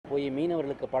போய்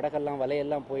மீனவர்களுக்கு படகெல்லாம்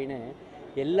வலையெல்லாம் போயின்னு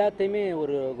எல்லாத்தையுமே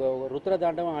ஒரு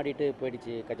ருத்ரதாண்டவம் ஆடிட்டு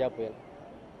போயிடுச்சு கஜா புயல்.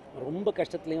 ரொம்ப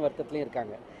கஷ்டத்துலேயும் வருத்தத்துலேயும்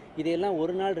இருக்காங்க. இதையெல்லாம்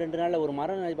ஒரு நாள் 2 நாளில் ஒரு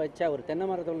மரம் வச்சா ஒரு தென்னை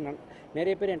மரத்தில்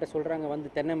நிறைய பேர் என்கிட்ட சொல்கிறாங்க வந்து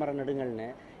தென்னை மரம் நடுங்கள்னு.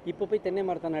 இப்போ போய் தென்னை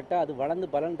மரத்தை நட்டால் அது வளர்ந்து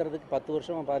பலன்றதுக்கு 10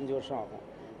 வருஷம் 15 வருஷம் ஆகும்.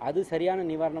 அது சரியான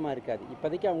நிவாரணமாக இருக்காது.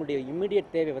 இப்போதைக்கு அவங்களுடைய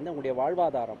இம்மிடியட் தேவை வந்து அவங்களுடைய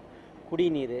வாழ்வாதாரம்,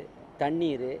 குடிநீர்,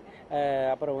 தண்ணீர்,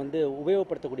 அப்புறம் வந்து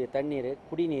உபயோகப்படுத்தக்கூடிய தண்ணீர்,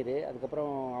 குடிநீர்,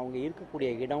 அதுக்கப்புறம் அவங்க இருக்கக்கூடிய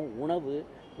இடம், உணவு,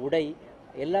 உடை,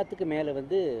 எல்லாத்துக்கும் மேலே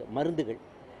வந்து மருந்துகள்.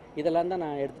 இதெல்லாம் தான்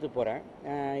நான் எடுத்துகிட்டு போகிறேன்.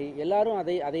 எல்லோரும்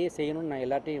அதையே செய்யணும்னு நான்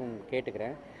எல்லார்ட்டையும்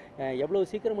கேட்டுக்கிறேன். எவ்வளோ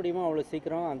சீக்கிரம் முடியுமோ அவ்வளோ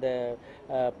சீக்கிரம் அந்த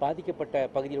பாதிக்கப்பட்ட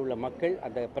பகுதியில் உள்ள மக்கள்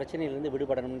அந்த பிரச்சனையிலேருந்து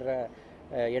விடுபடணுன்ற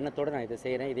எண்ணத்தோடு நான் இதை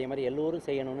செய்கிறேன். இதே மாதிரி எல்லோரும்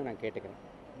செய்யணும்னு நான் கேட்டுக்கிறேன்.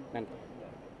 நன்றி.